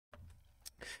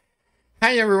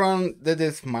Hi everyone, that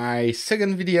is my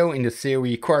second video in the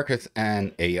series Quarkus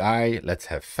and AI. Let's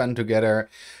have fun together.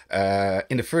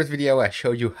 In the first video I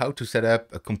showed you how to set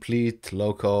up a complete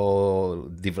local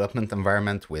development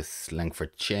environment with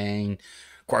Lang4Chain,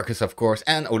 Quarkus of course,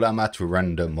 and Ollama to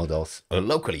run the models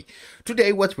locally.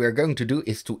 Today what we're going to do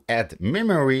is to add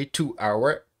memory to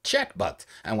our chatbot.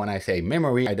 And when I say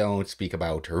memory, I don't speak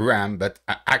about RAM, but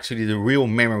actually the real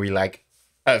memory, like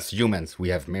us humans, we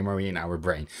have memory in our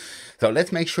brain. So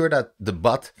let's make sure that the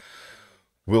bot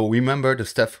will remember the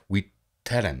stuff we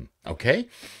tell him, okay?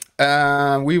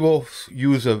 We will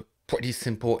use a pretty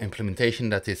simple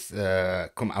implementation that is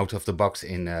come out of the box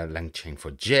in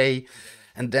LangChain4j.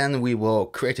 And then we will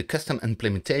create a custom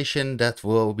implementation that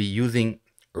will be using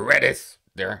Redis,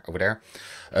 over there,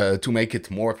 to make it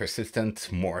more persistent,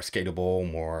 more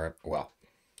scalable, more, well,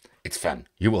 it's fun.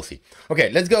 You will see.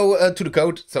 Okay, let's go to the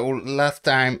code. So last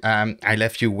time I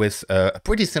left you with a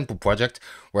pretty simple project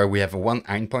where we have one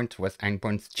endpoint with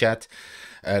endpoint chat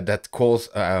that calls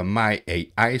my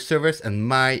AI service, and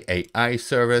my AI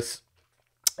service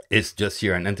is just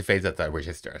here an interface that I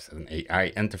register as an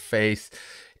AI interface.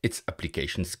 It's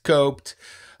application scoped.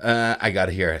 I got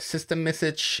here a system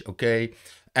message, okay,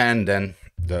 and then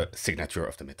the signature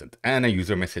of the method and a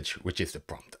user message, which is the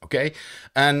prompt, okay?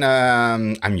 And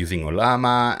I'm using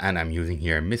Ollama, and I'm using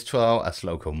here Mistral as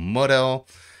local model.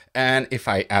 And if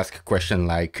I ask a question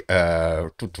like,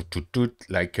 hello,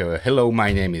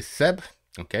 my name is Seb,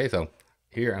 okay? So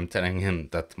here I'm telling him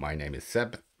that my name is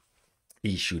Seb.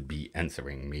 He should be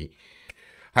answering me,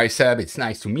 hi Seb, it's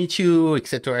nice to meet you,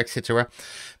 etc., etc.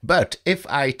 But if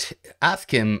I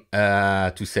ask him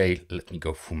to say, let me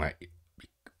go through my,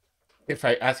 if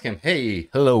I ask him, hey,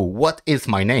 hello, what is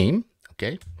my name?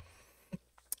 Okay,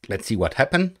 let's see what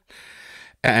happened.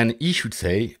 And he should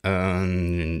say,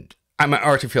 I'm an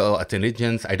artificial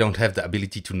intelligence. I don't have the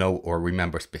ability to know or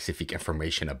remember specific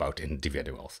information about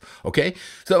individuals. Okay,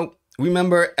 so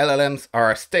remember, LLMs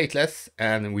are stateless,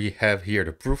 and we have here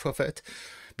the proof of it,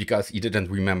 because he didn't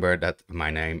remember that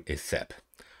my name is Seb.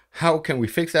 How can we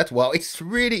fix that? Well, it's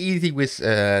really easy with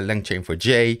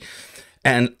LangChain4j.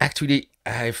 And actually,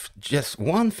 I have just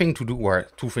one thing to do, or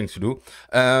two things to do.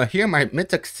 Here, my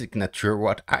method signature,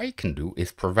 what I can do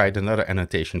is provide another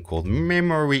annotation called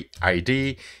memory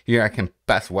ID. Here I can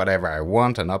pass whatever I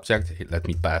want, an object. Let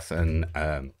me pass an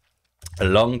a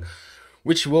long,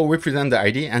 which will represent the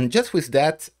ID. And just with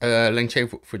that,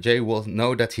 LangChain4j will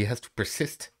know that he has to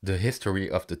persist the history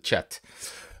of the chat.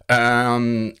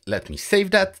 Let me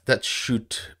save that. That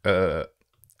should...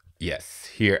 yes,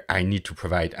 here I need to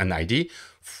provide an ID.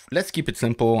 Let's keep it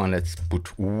simple and let's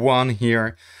put 1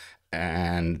 here.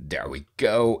 And there we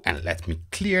go. And let me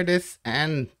clear this.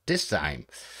 And this time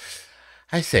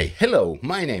I say, hello,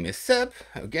 my name is Seb.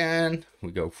 Again,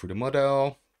 we go through the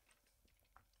model.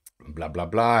 Blah, blah,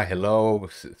 blah. Hello,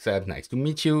 Seb, nice to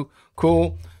meet you.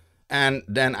 Cool. And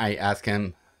then I ask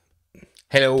him,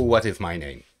 hello, what is my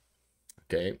name?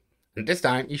 Okay. And this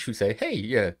time you should say,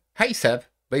 hey, hi, Seb.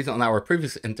 Based on our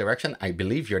previous interaction, I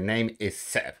believe your name is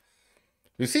Seb.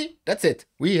 You see, that's it.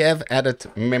 We have added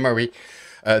memory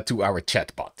to our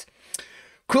chatbot.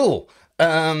 Cool.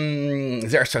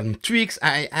 There are some tweaks.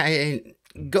 I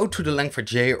go to the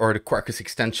Lang4j or the Quarkus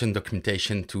extension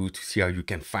documentation to see how you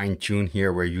can fine tune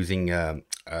here. We're using a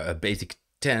basic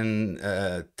 10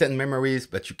 memories,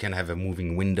 but you can have a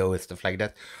moving window and stuff like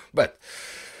that. But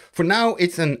for now,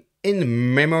 it's an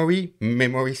in-memory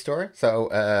store. So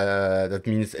that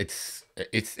means it's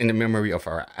in the memory of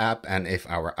our app, and if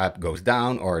our app goes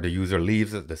down or the user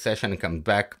leaves the session and comes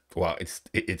back, well,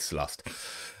 it's lost.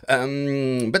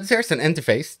 But there's an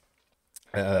interface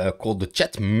called the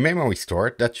chat memory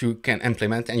store that you can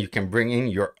implement, and you can bring in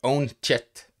your own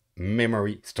chat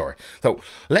memory store. So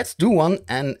let's do one,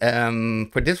 and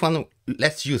for this one,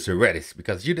 let's use Redis,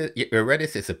 because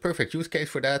Redis is a perfect use case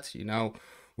for that. You know,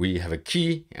 we have a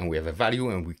key and we have a value,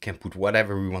 and we can put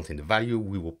whatever we want in the value.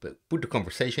 We will put the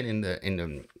conversation in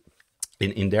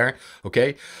there.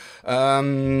 Okay.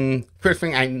 First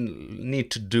thing I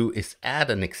need to do is add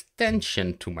an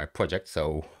extension to my project.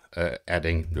 So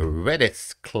adding the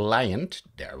Redis client.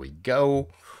 There we go.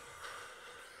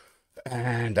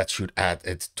 And that should add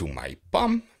it to my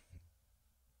POM.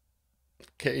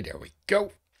 Okay, there we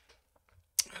go.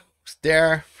 It's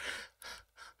there.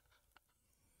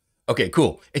 Okay,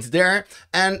 cool. It's there,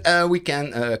 and we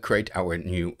can create our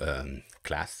new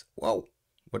class. Whoa,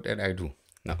 what did I do?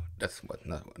 No, that's what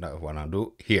I want to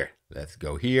do. Here, let's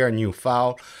go here, new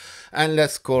file, and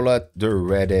let's call it the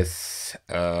Redis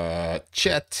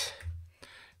chat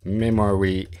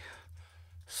memory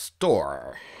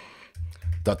store.java.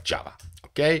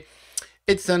 Okay,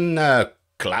 it's an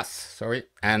class, sorry,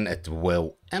 and it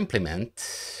will implement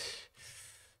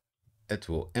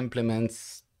the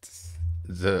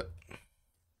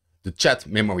chat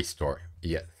memory store.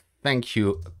 Yeah, thank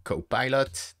you,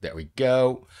 Copilot. There we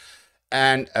go.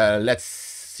 And let's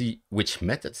see which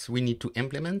methods we need to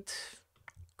implement.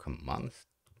 Commands.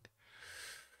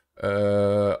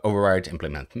 Override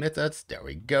implement methods. There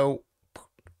we go.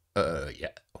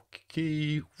 Yeah,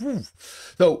 okay. Woo.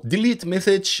 So delete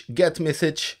message, get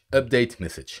message, update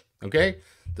message. Okay,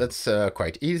 that's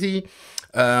quite easy.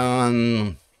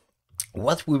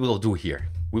 What we will do here,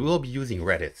 we will be using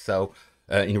Redis. So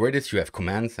in Redis, you have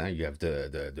commands. You have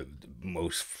the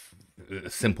most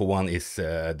simple one is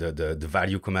the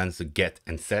value commands, the get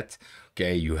and set.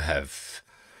 Okay, you have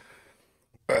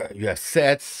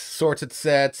sets, sorted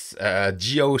sets,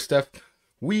 geo stuff.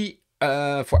 We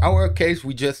for our case,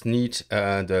 we just need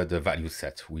the value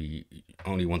set. We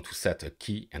only want to set a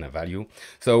key and a value.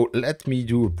 So let me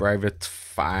do a private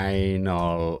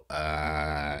final.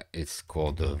 It's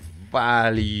called the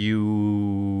value.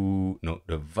 No,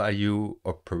 the value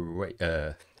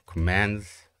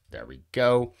commands. There we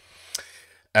go.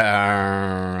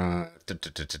 Let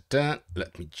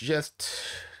me just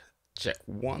check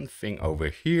one thing over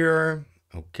here.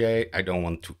 Okay, I don't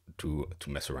want to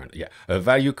mess around. Yeah,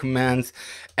 value commands,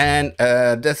 and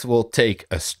this will take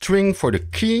a string for the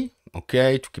key.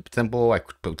 Okay, to keep it simple, I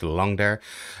could put it along there,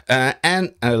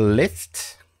 and a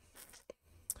list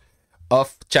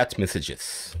of chat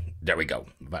messages. There we go,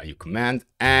 value command,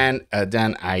 and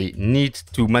then I need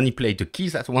to manipulate the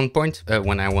keys at one point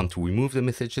when I want to remove the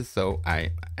messages. So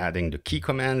I'm adding the key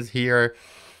commands here,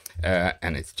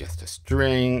 and it's just a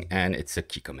string, and it's a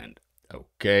key command.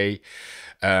 Okay,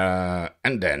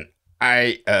 and then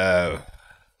I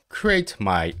create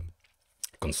my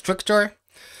constructor.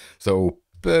 So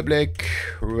public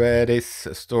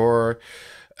Redis store,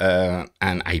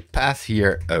 and I pass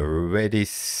here a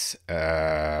Redis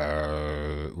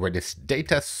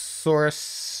data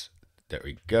source. There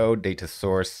we go, data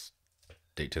source.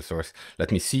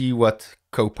 Let me see what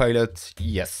Copilot.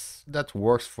 Yes, that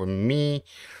works for me.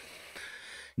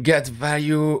 Get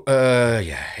value.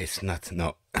 Yeah, it's not.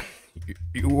 No,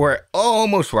 you were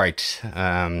almost right,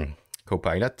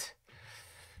 Copilot.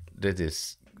 That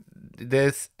is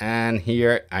this, and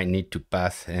here I need to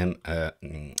pass him. So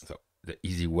the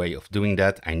easy way of doing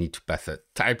that, I need to pass a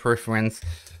type reference.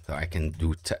 So I can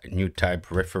do new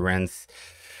type reference,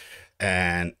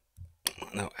 and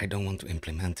no, I don't want to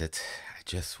implement it. I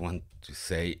just want to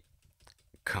say,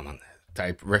 come on,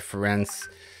 type reference.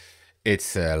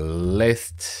 It's a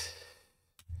list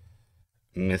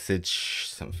message,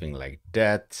 something like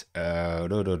that.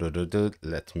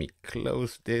 Let me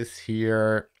close this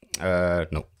here.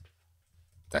 No,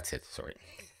 that's it. Sorry.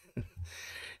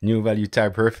 New value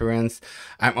type reference.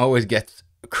 I'm always get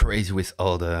crazy with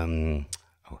all the.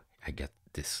 Oh, I get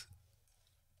this.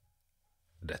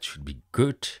 That should be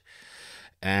good.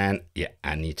 And yeah,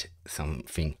 I need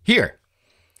something here.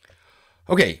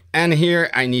 Okay, and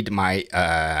here I need my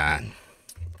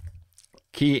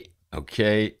key.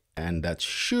 Okay, and that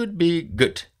should be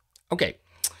good. Okay.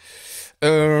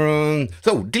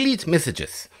 So delete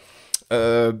messages.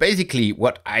 Basically,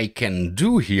 what I can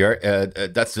do here,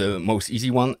 that's the most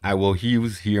easy one. I will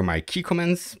use here my key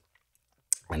commands,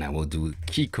 and I will do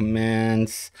key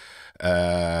commands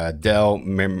del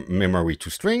memory to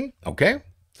string. Okay,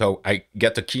 so I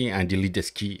get the key and delete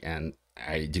this key, and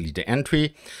I delete the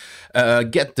entry.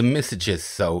 Get the messages.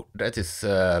 So that is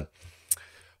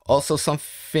also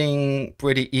something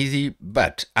pretty easy,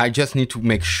 but I just need to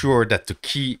make sure that the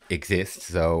key exists.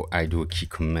 So I do a key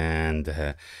command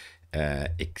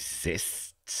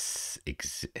exist,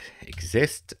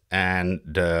 and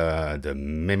the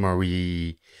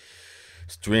memory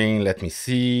string. Let me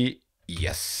see.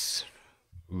 Yes,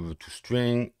 to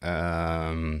string.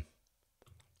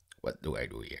 What do I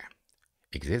do here?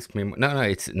 Exist memory. No,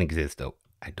 it's an exist though.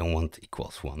 I don't want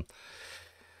equals 1.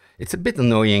 It's a bit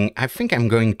annoying. I think I'm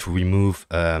going to remove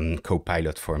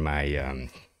Copilot for my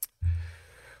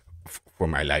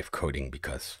live coding,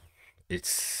 because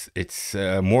it's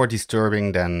more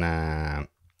disturbing than.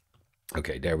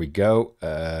 Okay, there we go.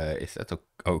 Is that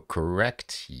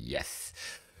correct? Yes.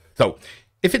 So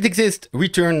if it exists,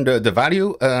 return the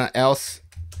value. Else,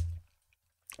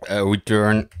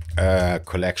 return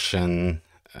collection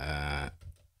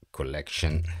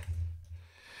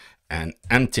and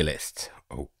empty list.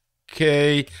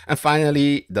 Okay, and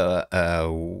finally the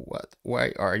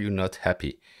why are you not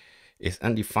happy? Is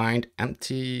undefined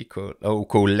empty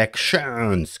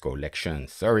collections.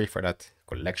 Sorry for that,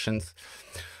 collections.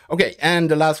 Okay, and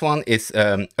the last one is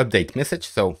update message.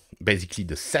 So basically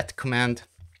the set command.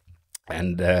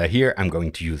 And here I'm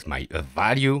going to use my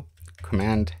value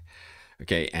command.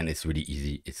 Okay, and it's really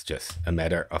easy. It's just a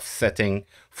matter of setting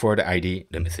for the ID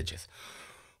the messages.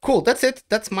 Cool, that's it.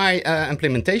 That's my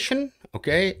implementation.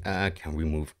 Okay, can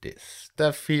remove this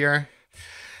stuff here.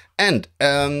 And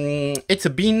it's a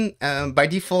bean by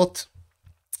default.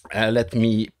 Let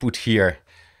me put here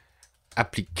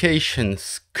application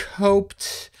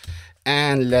scoped,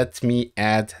 and let me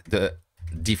add the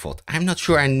default. I'm not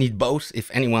sure I need both.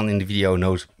 If anyone in the video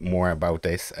knows more about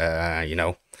this, you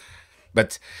know,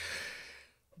 but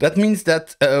that means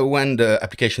that when the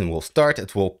application will start,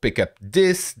 it will pick up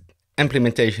this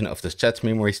implementation of the chat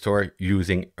memory store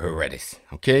using Redis.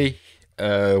 Okay.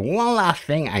 One last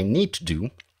thing I need to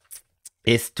do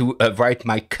is to write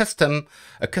my custom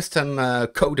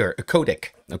codec.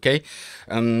 Okay.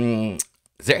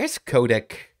 There is a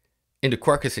codec in the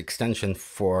Quarkus extension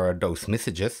for those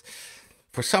messages.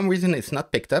 For some reason, it's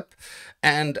not picked up.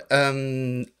 And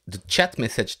the chat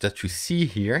message that you see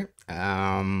here,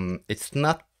 it's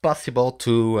not possible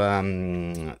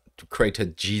to create a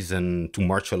JSON, to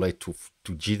modulate to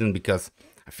JSON, because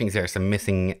I think there's a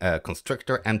missing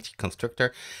constructor, empty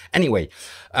constructor. Anyway,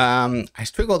 I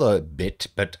struggled a bit,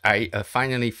 but I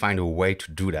finally find a way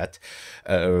to do that.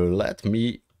 Let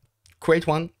me create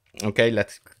one. Okay,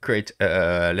 let's create,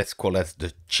 let's call it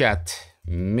the chat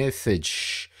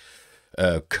message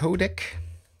codec.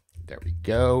 There we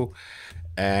go.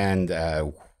 And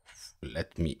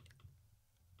let me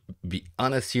be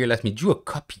honest here. Let me do a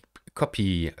copy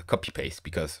paste,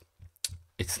 because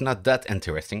it's not that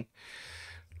interesting.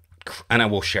 And I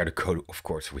will share the code, of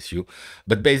course, with you.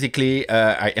 But basically,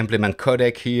 I implement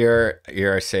codec here.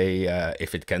 Here I say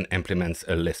if it can implement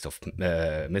a list of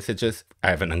messages.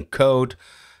 I have an encode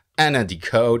and a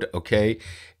decode. Okay,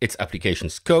 it's application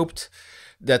scoped.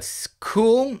 That's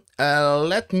cool.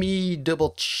 Let me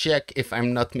double check if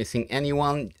I'm not missing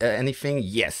anything.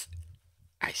 Yes,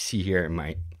 I see here in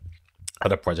my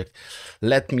other project.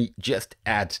 Let me just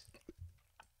add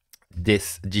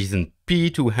this JSON P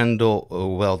to handle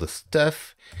well the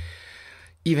stuff.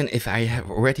 Even if I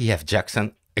already have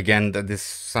Jackson, again, that is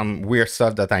some weird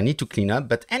stuff that I need to clean up.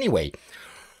 But anyway,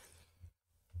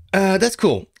 that's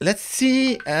cool. Let's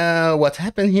see what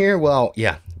happened here. Well,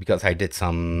 yeah, because I did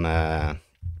some.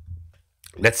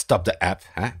 Let's stop the app.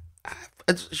 Huh?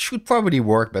 It should probably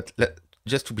work, but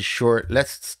just to be sure,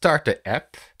 let's start the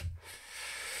app.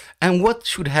 And what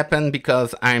should happen,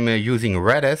 because I'm using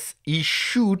Redis, he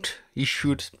should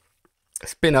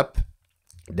spin up,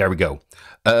 there we go,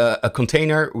 a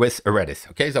container with a Redis.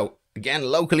 Okay, so again,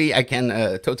 locally, I can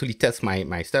totally test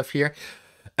my stuff here.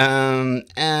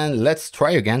 And let's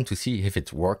try again to see if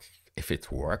it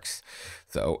works.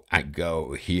 So I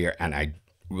go here and I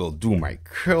will do my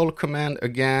curl command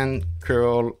again.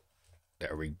 Curl,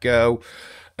 there we go.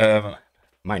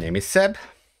 My name is Seb.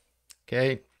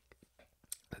 Okay.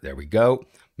 There we go.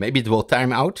 Maybe it will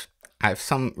time out. I have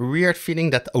some weird feeling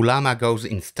that Olama goes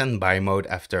in standby mode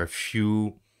after a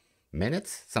few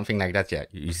minutes, something like that. Yeah,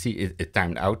 you see it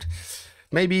timed out.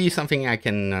 Maybe something I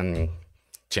can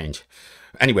change.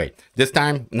 Anyway, this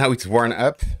time, now it's worn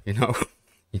up, you know,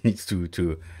 it needs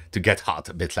to get hot,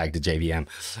 a bit like the JVM.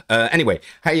 Anyway,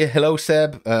 hi, hello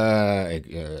Seb,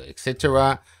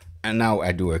 etc. And now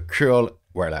I do a curl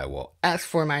where I will ask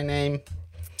for my name.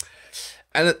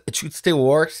 And it should still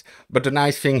work, but the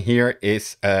nice thing here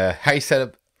is, hi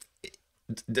Seb,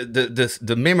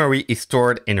 the memory is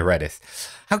stored in Redis.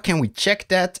 How can we check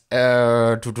that?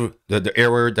 The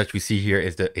error that we see here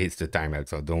is the timeout,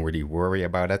 so don't really worry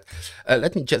about it.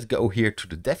 Let me just go here to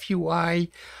the dev UI,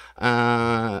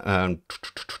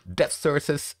 dev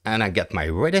sources, and I get my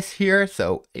Redis here.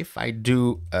 So if I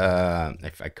do,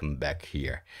 if I come back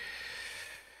here,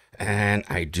 and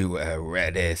I do a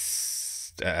Redis.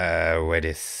 I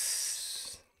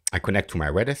connect to my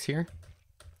Redis here.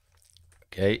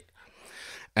 Okay,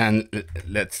 and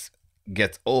let's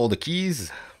get all the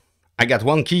keys. I got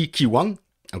one key 1.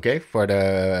 Okay, for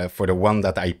the one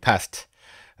that I passed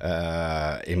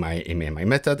in my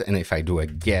method. And if I do a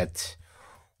get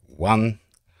 1,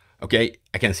 okay,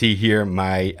 I can see here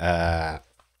my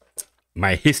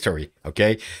my history.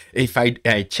 Okay, if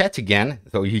I chat again,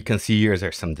 so you can see here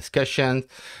there's some discussion.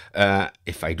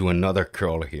 If I do another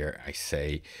curl here, I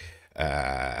say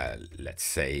let's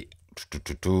say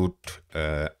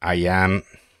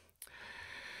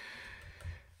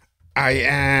I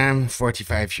am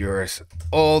 45 years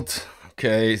old.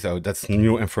 Okay, so that's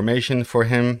new information for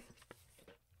him.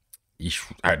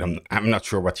 I'm not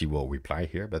sure what he will reply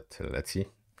here, but let's see.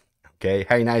 Okay,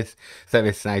 hi, nice, Seb,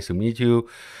 it's nice to meet you.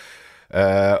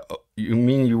 You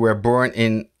mean you were born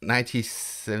in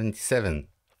 1977?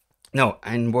 No,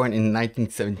 I'm born in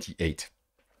 1978.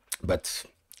 But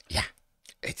yeah,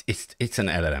 it's an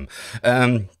LLM.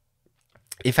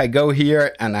 If I go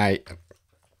here and I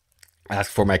ask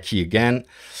for my key again,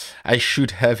 I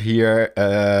should have here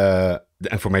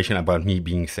the information about me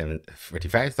being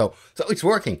 735. So it's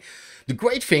working. The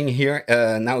great thing here,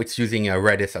 now it's using a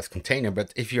Redis as container,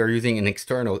 but if you're using an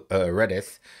external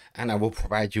Redis, and I will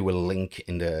provide you a link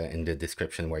in the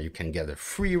description where you can get a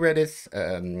free Redis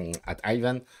at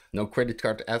Ivan, no credit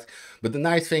card to ask. But the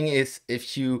nice thing is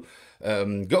if you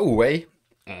go away,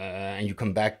 and you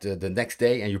come back the next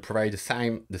day and you provide the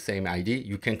same ID,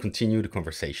 you can continue the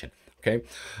conversation. Okay.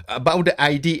 About the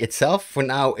ID itself, for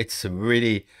now, it's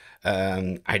really,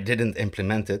 I didn't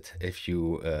implement it. If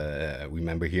you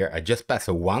remember here, I just pass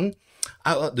a 1.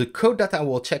 The code that I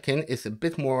will check in is a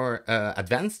bit more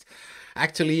advanced.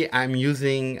 Actually, I'm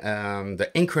using the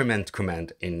increment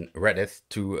command in Redis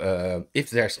to,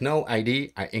 if there's no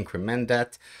ID, I increment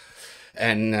that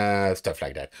and stuff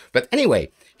like that. But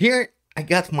anyway, here I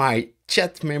got my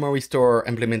chat memory store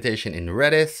implementation in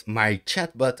Redis, my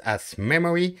chatbot as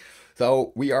memory.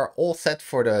 So we are all set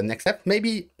for the next step.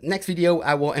 Maybe next video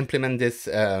I will implement this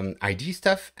ID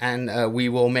stuff, and we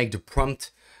will make the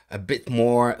prompt a bit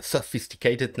more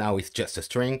sophisticated. Now it's just a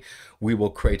string. We will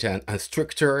create a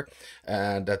structure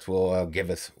that will give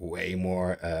us way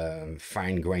more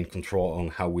fine-grained control on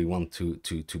how we want to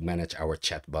manage our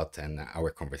chatbot and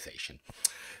our conversation.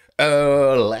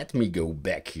 Let me go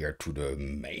back here to the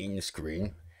main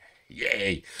screen.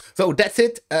 Yay! So that's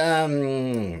it.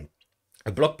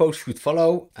 A blog post should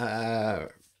follow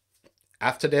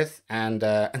after this, and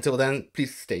until then,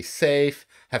 please stay safe,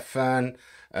 have fun,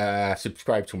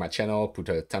 subscribe to my channel, put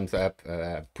a thumbs up,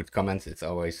 put comments. It's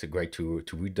always great to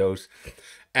read those.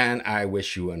 And I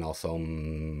wish you an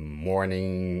awesome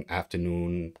morning,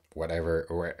 afternoon, whatever,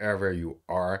 wherever you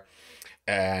are.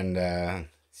 And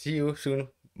see you soon.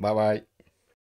 Bye bye.